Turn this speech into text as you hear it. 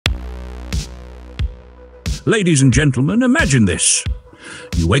Ladies and gentlemen, imagine this.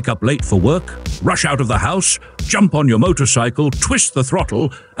 You wake up late for work, rush out of the house, jump on your motorcycle, twist the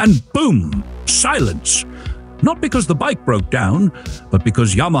throttle, and boom, silence. Not because the bike broke down, but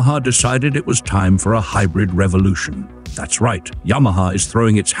because Yamaha decided it was time for a hybrid revolution. That's right, Yamaha is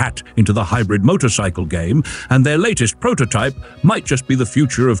throwing its hat into the hybrid motorcycle game, and their latest prototype might just be the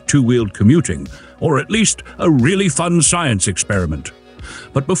future of two-wheeled commuting, or at least a really fun science experiment.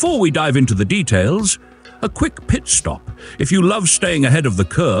 But before we dive into the details, a quick pit stop. If you love staying ahead of the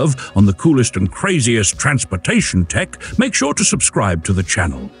curve on the coolest and craziest transportation tech, make sure to subscribe to the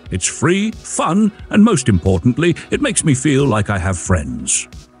channel. It's free, fun, and most importantly, it makes me feel like I have friends.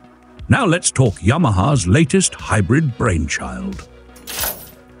 Now let's talk Yamaha's latest hybrid brainchild.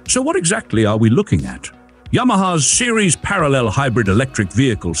 So what exactly are we looking at? Yamaha's Series Parallel Hybrid Electric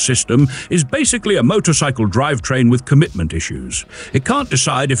Vehicle system is basically a motorcycle drivetrain with commitment issues. It can't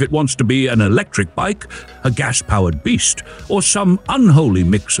decide if it wants to be an electric bike, a gas-powered beast, or some unholy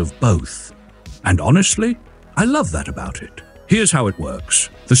mix of both. And honestly, I love that about it. Here's how it works.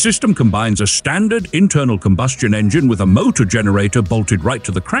 The system combines a standard internal combustion engine with a motor generator bolted right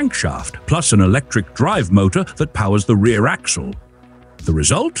to the crankshaft, plus an electric drive motor that powers the rear axle. The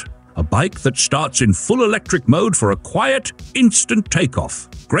result? A bike that starts in full electric mode for a quiet, instant takeoff.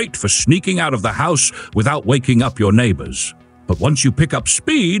 Great for sneaking out of the house without waking up your neighbors. But once you pick up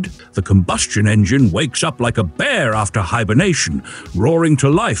speed, the combustion engine wakes up like a bear after hibernation, roaring to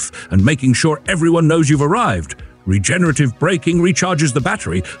life and making sure everyone knows you've arrived. Regenerative braking recharges the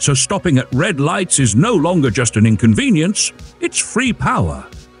battery, so stopping at red lights is no longer just an inconvenience, it's free power.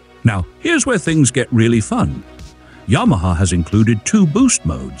 Now, here's where things get really fun. Yamaha has included two boost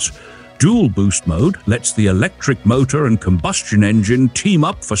modes. Dual boost mode lets the electric motor and combustion engine team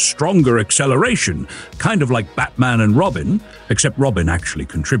up for stronger acceleration, kind of like Batman and Robin, except Robin actually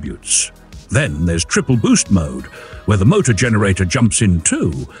contributes. Then there's triple boost mode, where the motor generator jumps in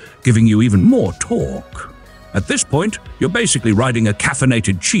too, giving you even more torque. At this point, you're basically riding a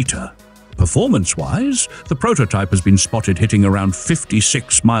caffeinated cheetah. Performance-wise, the prototype has been spotted hitting around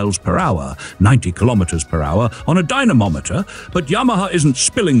 56 miles per hour, 90 kilometers per hour, on a dynamometer, but Yamaha isn't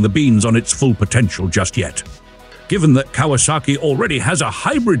spilling the beans on its full potential just yet. Given that Kawasaki already has a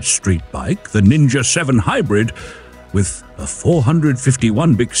hybrid street bike, the Ninja 7 Hybrid, with a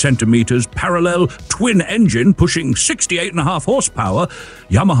 451 big centimeters parallel twin engine pushing 68.5 horsepower,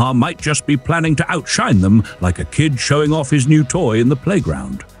 Yamaha might just be planning to outshine them like a kid showing off his new toy in the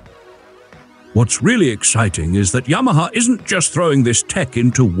playground. What's really exciting is that Yamaha isn't just throwing this tech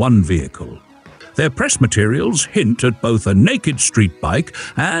into one vehicle. Their press materials hint at both a naked street bike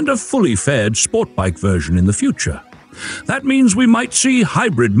and a fully fared sport bike version in the future. That means we might see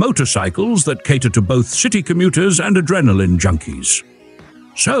hybrid motorcycles that cater to both city commuters and adrenaline junkies.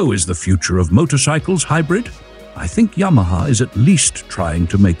 So is the future of motorcycles hybrid? I think Yamaha is at least trying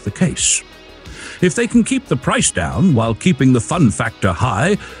to make the case. If they can keep the price down while keeping the fun factor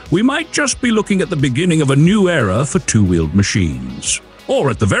high, we might just be looking at the beginning of a new era for two-wheeled machines.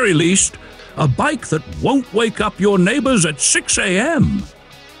 Or at the very least, a bike that won't wake up your neighbors at 6 a.m.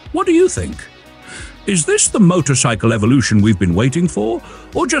 What do you think? Is this the motorcycle evolution we've been waiting for,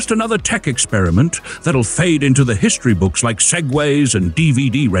 or just another tech experiment that'll fade into the history books like Segways and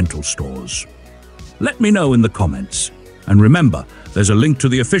DVD rental stores? Let me know in the comments. And remember, there's a link to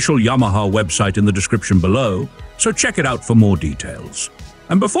the official Yamaha website in the description below, so check it out for more details.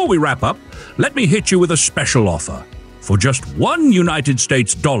 And before we wrap up, let me hit you with a special offer. For just $1 United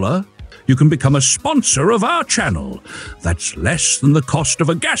States dollar, you can become a sponsor of our channel. That's less than the cost of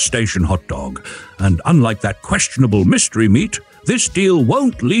a gas station hot dog. And unlike that questionable mystery meat, this deal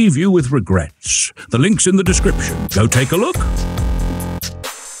won't leave you with regrets. The link's in the description. Go take a look.